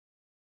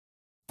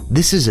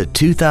This is a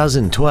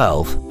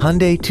 2012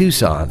 Hyundai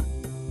Tucson.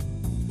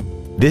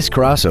 This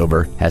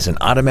crossover has an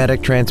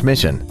automatic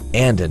transmission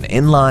and an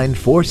inline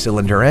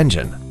 4-cylinder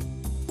engine.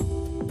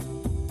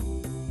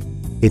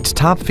 Its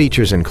top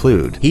features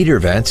include heater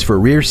vents for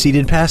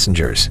rear-seated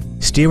passengers,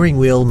 steering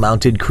wheel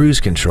mounted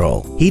cruise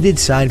control, heated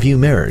side view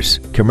mirrors,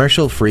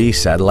 commercial-free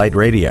satellite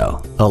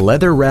radio, a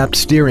leather-wrapped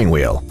steering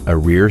wheel, a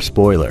rear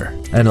spoiler,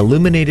 an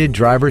illuminated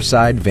driver's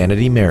side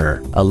vanity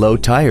mirror, a low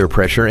tire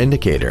pressure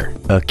indicator,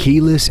 a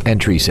keyless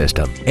entry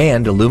system,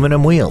 and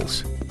aluminum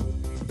wheels.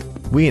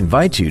 We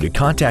invite you to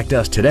contact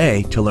us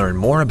today to learn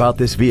more about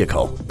this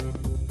vehicle.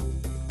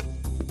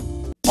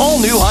 All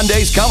new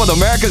Hyundais come with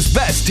America's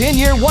best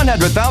 10-year,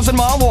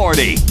 100,000-mile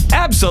warranty.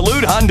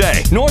 Absolute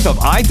Hyundai, north of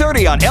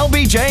I-30 on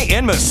LBJ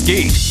in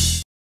Mesquite.